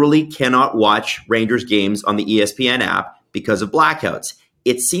literally cannot watch Rangers games on the ESPN app because of blackouts.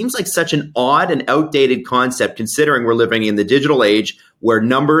 It seems like such an odd and outdated concept, considering we're living in the digital age where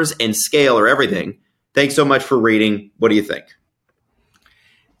numbers and scale are everything. Thanks so much for reading. What do you think?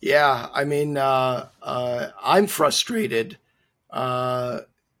 Yeah, I mean, I'm frustrated.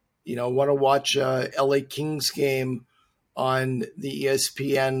 Want to watch a LA Kings game on the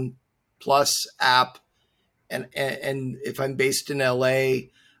ESPN Plus app, and if I'm based in LA,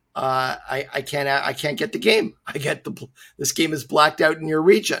 I can't get the game. This game is blacked out in your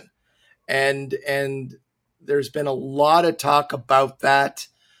region, and there's been a lot of talk about that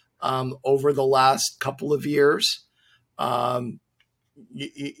over the last couple of years. The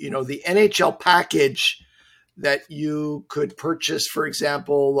NHL package that you could purchase, for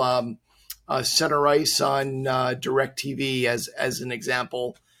example, Center Ice on DirecTV as an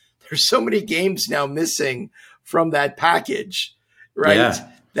example. There's so many games now missing from that package, right? Yeah.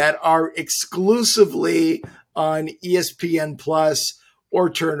 That are exclusively on ESPN Plus or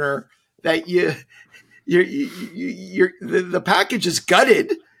Turner. That the package is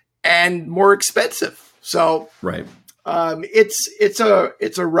gutted and more expensive. So right, it's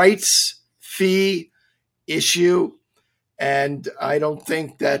a rights fee issue, and I don't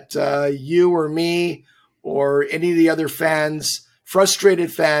think that you or me or any of the other fans,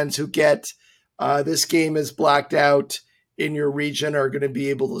 frustrated fans who get this game is blacked out in your region, are going to be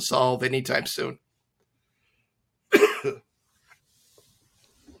able to solve anytime soon.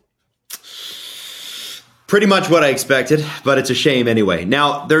 Pretty much what I expected, but it's a shame anyway.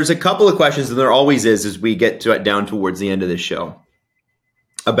 Now, there's a couple of questions, and there always is as we get down towards the end of this show,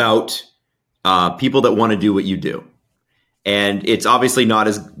 about people that want to do what you do. And it's obviously not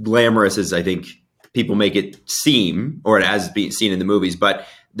as glamorous as I think people make it seem, or it has been seen in the movies. But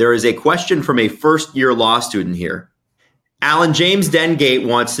there is a question from a first-year law student here. Alan, James Dengate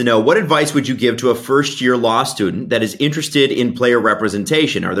wants to know, what advice would you give to a first-year law student that is interested in player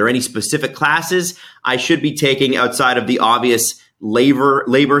representation? Are there any specific classes I should be taking outside of the obvious labor,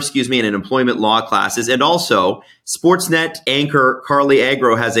 and employment law classes? And also, Sportsnet anchor Carly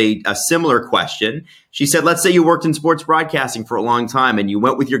Agro has a similar question. She said, let's say you worked in sports broadcasting for a long time and you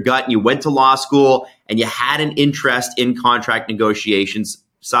went with your gut and you went to law school and you had an interest in contract negotiations,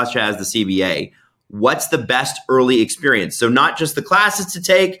 such as the CBA. What's the best early experience? So not just the classes to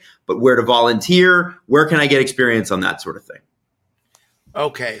take, but where to volunteer, where can I get experience on that sort of thing?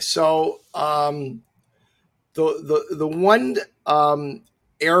 Okay, so the one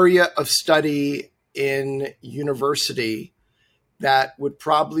area of study in university that would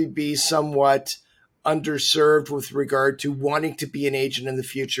probably be somewhat underserved with regard to wanting to be an agent in the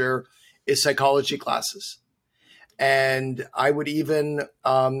future is psychology classes. And I would even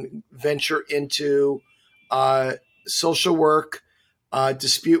venture into social work,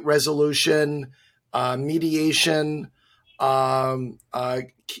 dispute resolution, mediation,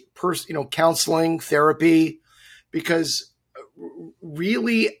 counseling, therapy, because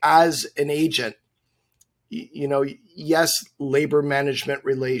really as an agent, yes, labor management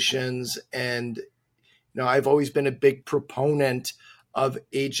relations. And, I've always been a big proponent of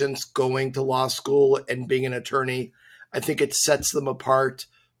agents going to law school and being an attorney. I think it sets them apart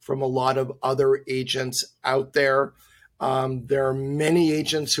from a lot of other agents out there. There are many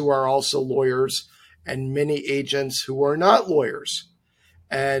agents who are also lawyers and many agents who are not lawyers.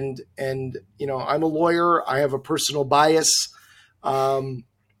 And I'm a lawyer. I have a personal bias. Right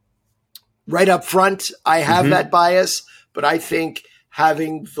up front, I have that bias, but I think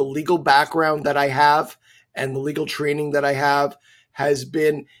having the legal background that I have and the legal training that I have has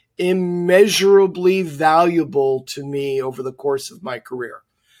been immeasurably valuable to me over the course of my career.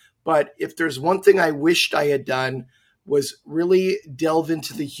 But if there's one thing I wished I had done was really delve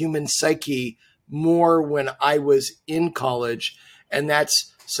into the human psyche more when I was in college, and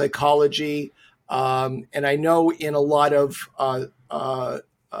that's psychology. And I know in a lot of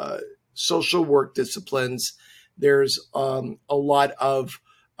social work disciplines, there's a lot of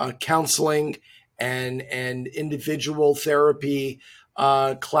counseling and individual therapy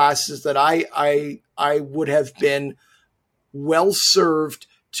classes that I would have been well served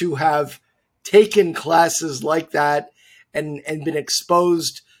to have taken classes like that and been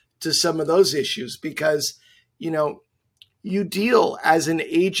exposed to some of those issues, because, you deal as an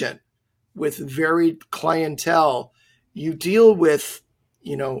agent with varied clientele. You deal with,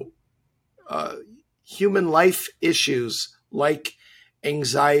 human life issues like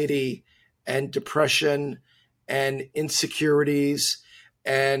anxiety and depression and insecurities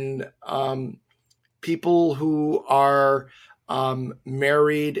and people who are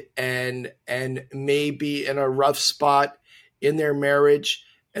married and may be in a rough spot in their marriage,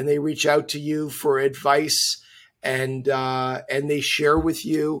 and they reach out to you for advice and they share with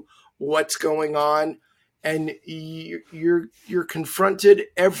you what's going on, and you're confronted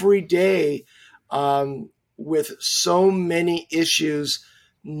every day with so many issues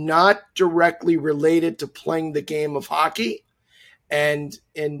not directly related to playing the game of hockey. And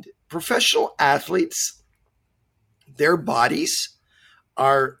professional athletes, their bodies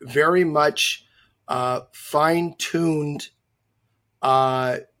are very much fine-tuned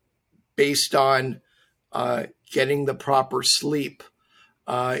based on getting the proper sleep,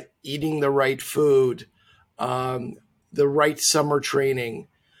 eating the right food, the right summer training.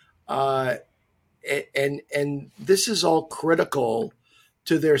 And this is all critical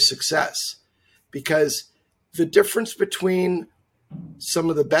to their success, because the difference between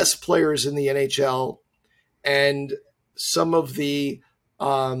some of the best players in the NHL and some of the,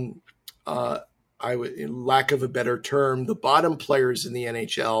 lack of a better term, the bottom players in the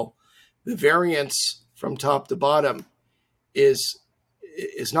NHL, the variance from top to bottom is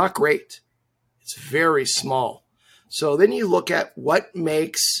not great. It's very small. So then you look at what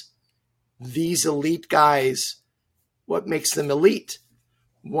makes these elite guys, what makes them elite.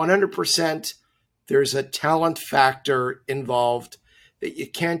 100%, there's a talent factor involved that you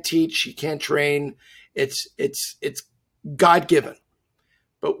can't teach, you can't train. It's God-given.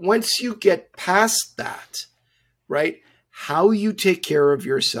 But once you get past that, right, how you take care of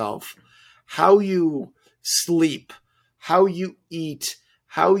yourself, how you sleep, how you eat,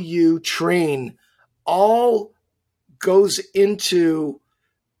 how you train, all goes into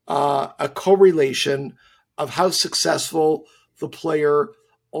a correlation of how successful the player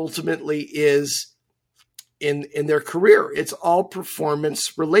ultimately is in their career. It's all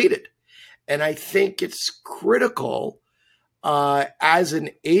performance related. And I think it's critical as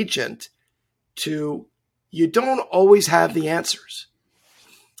an agent you don't always have the answers.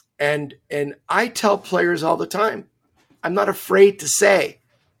 And I tell players all the time, I'm not afraid to say,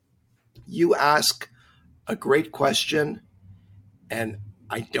 you ask a great question and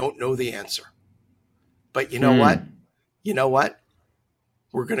I don't know the answer. But you know what? You know what?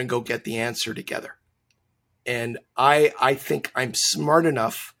 We're going to go get the answer together. And I think I'm smart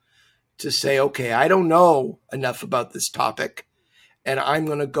enough to say, okay, I don't know enough about this topic, and I'm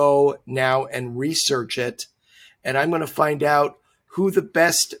going to go now and research it, and I'm going to find out who the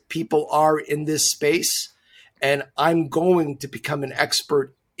best people are in this space, and I'm going to become an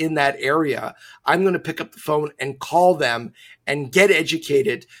expert in that area. I'm going to pick up the phone and call them and get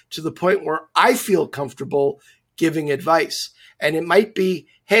educated to the point where I feel comfortable giving advice. And it might be,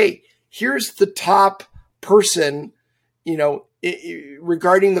 hey, here's the top person,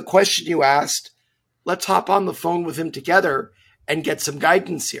 regarding the question you asked. Let's hop on the phone with him together and get some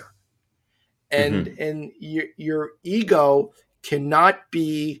guidance here. And your ego cannot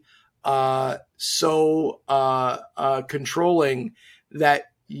be so controlling that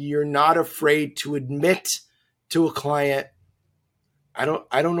you're not afraid to admit to a client, I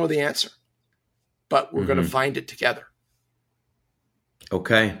don't know the answer, but we're going to find it together.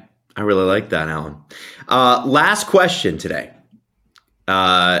 Okay. I really like that, Alan. Last question today.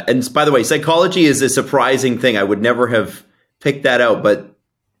 And by the way, psychology is a surprising thing. I would never have picked that out, but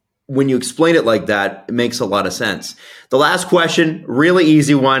when you explain it like that, it makes a lot of sense. The last question, really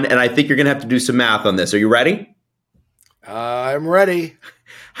easy one, and I think you're going to have to do some math on this. Are you ready? I'm ready.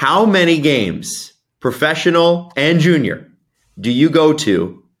 How many games, professional and junior, do you go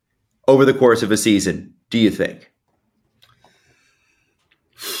to over the course of a season, do you think?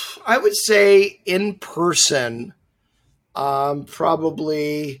 I would say in person,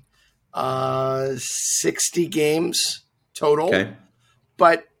 probably 60 games total. Okay.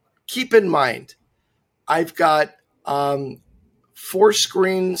 But keep in mind, I've got 4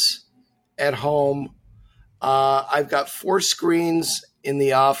 screens at home. I've got 4 screens in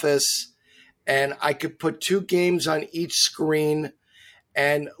the office, and I could put 2 games on each screen.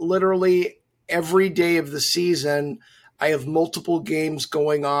 And literally every day of the season, I have multiple games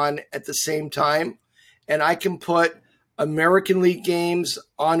going on at the same time. And I can put American League games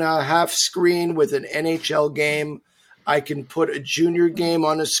on a half screen with an NHL game. I can put a junior game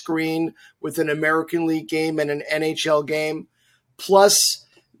on a screen with an American League game and an NHL game. Plus,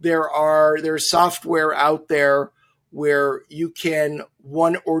 there's software out there where you can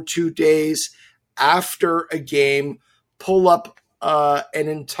 1 or 2 days after a game pull up an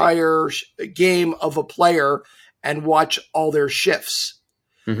entire game of a player and watch all their shifts.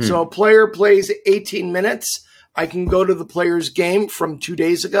 Mm-hmm. So a player plays 18 minutes. I can go to the player's game from 2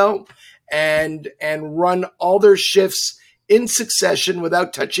 days ago and run all their shifts in succession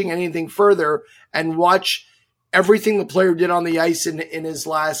without touching anything further and watch everything the player did on the ice in his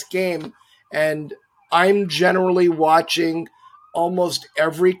last game. And I'm generally watching almost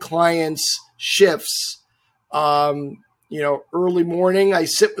every client's shifts. Early morning, I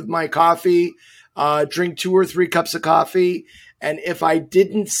sit with my coffee, drink 2 or 3 cups of coffee. And if I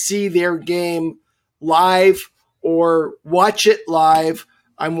didn't see their game live or watch it live,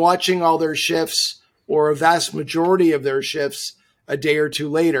 I'm watching all their shifts or a vast majority of their shifts a day or 2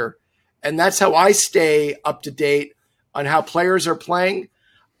 later. And that's how I stay up to date on how players are playing.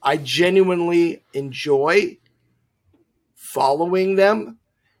 I genuinely enjoy following them.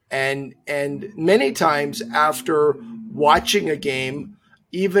 And many times after watching a game,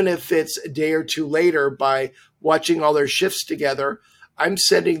 even if it's a day or 2 later, by watching all their shifts together, I'm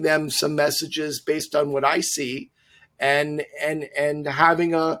sending them some messages based on what I see and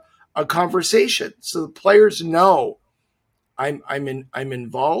having a conversation. So the players know I'm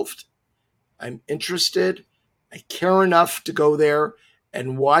involved, I'm interested, I care enough to go there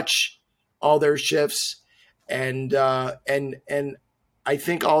and watch all their shifts. And I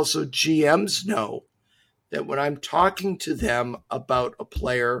think also GMs know that when I'm talking to them about a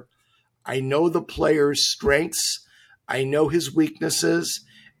player, I know the player's strengths, I know his weaknesses,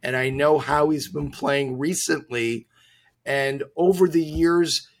 and I know how he's been playing recently. And over the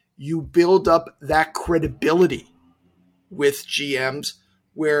years, you build up that credibility with GMs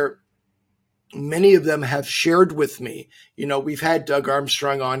where many of them have shared with me. We've had Doug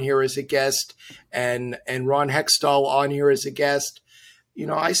Armstrong on here as a guest and Ron Hextall on here as a guest.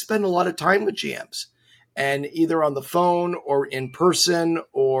 I spend a lot of time with GMs, and either on the phone or in person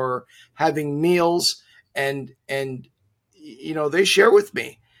or having meals, and they share with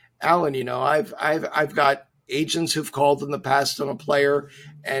me, Alan, I've got agents who've called in the past on a player,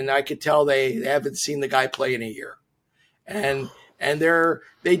 and I could tell they haven't seen the guy play in a year, and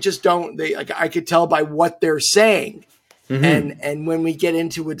they just don't. I could tell by what they're saying, mm-hmm. and when we get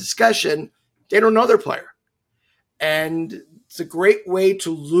into a discussion, they don't know their player, and it's a great way to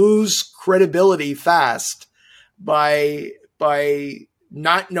lose credibility fast by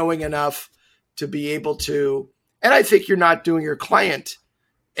not knowing enough to be able to. And I think you're not doing your client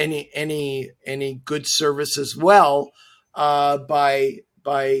any good service as well by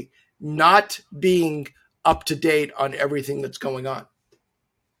not being up to date on everything that's going on.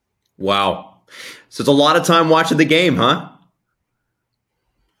 Wow. So it's a lot of time watching the game, huh?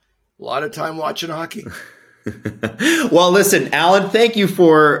 A lot of time watching hockey. Well, listen, Alan, thank you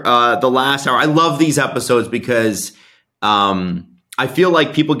for the last hour. I love these episodes because I feel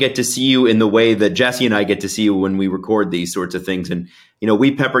like people get to see you in the way that Jesse and I get to see you when we record these sorts of things. And,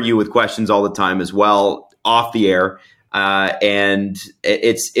 we pepper you with questions all the time as well off the air. And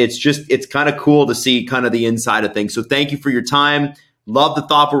it's kind of cool to see kind of the inside of things. So thank you for your time. Love the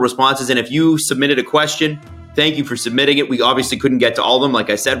thoughtful responses. And if you submitted a question, Thank you for submitting it. We obviously couldn't get to all of them. Like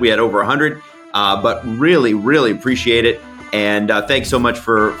I said, we had over 100, but really, really appreciate it. And thanks so much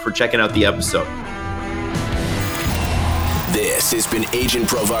for checking out the episode. This has been Agent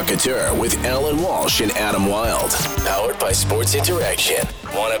Provocateur with Alan Walsh and Adam Wilde. Powered by Sports Interaction.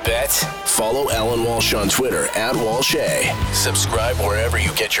 Want to bet? Follow Alan Walsh on Twitter @WalshA. Subscribe wherever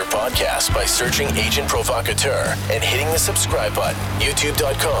you get your podcasts by searching Agent Provocateur and hitting the subscribe button.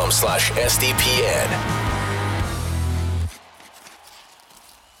 YouTube.com/SDPN.